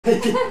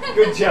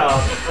Good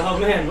job. Oh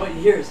man, what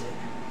year is it?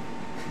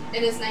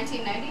 It is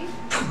 1990.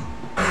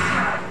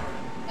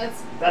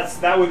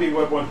 That would be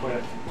what one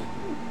point.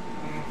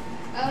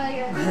 Oh, there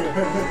you go.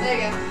 There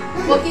you go.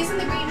 Well, he's in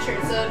the green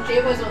shirt, so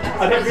Jboy's the one that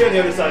has I'd have to be on the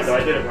other side though.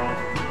 I did it wrong.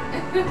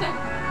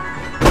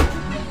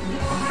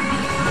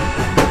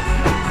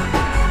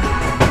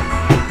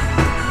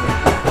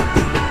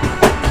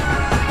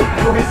 I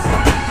always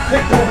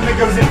pick the one that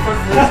goes in front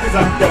first because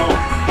I'm dumb.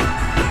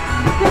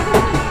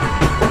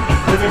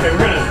 It's okay. We're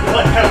gonna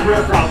have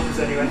real problems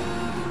anyway.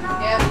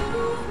 Yep.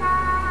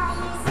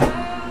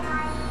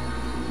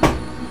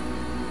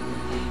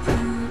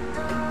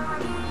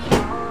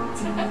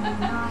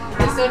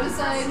 We so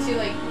decided to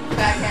like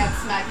backhand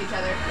smack each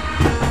other.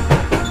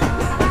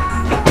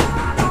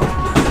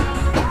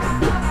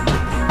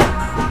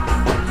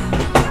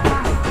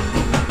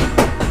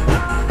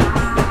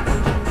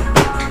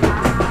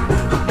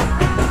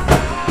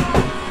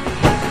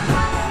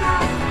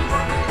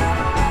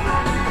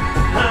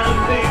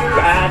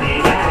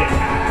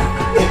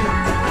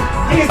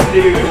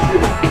 Dude.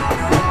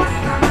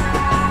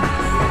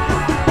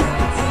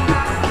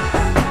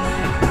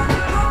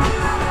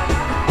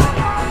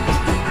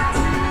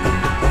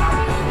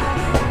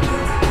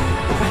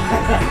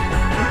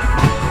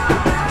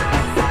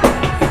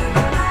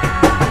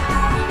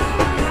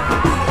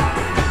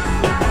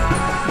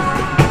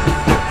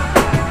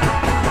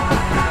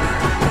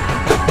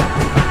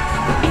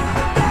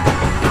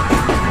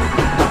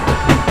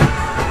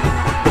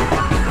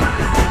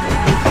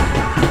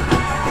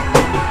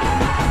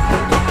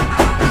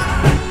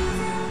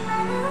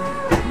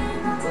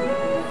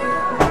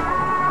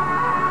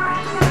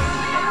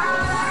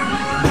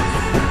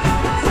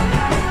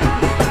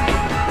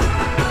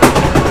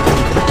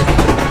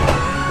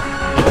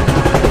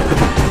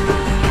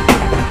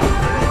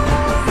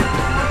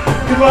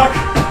 Good luck.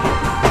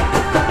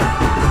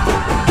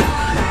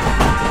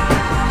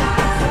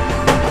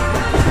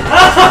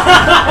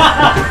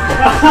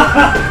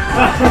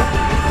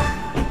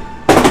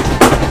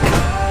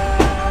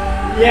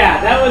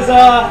 Yeah, that was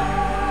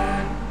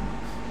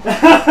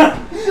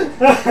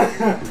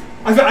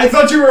I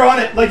thought you were on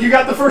it. Like you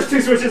got the first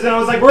two switches, and I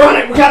was like, "We're on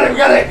it. We got it. We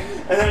got it."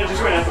 And then it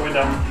just went out the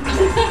window.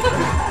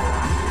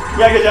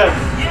 Yeah, good job.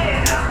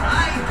 Yeah,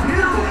 I knew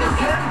you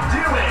can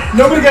do it.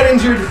 Nobody got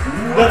injured.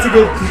 That's a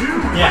good.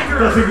 Yeah,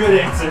 that's a good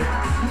answer.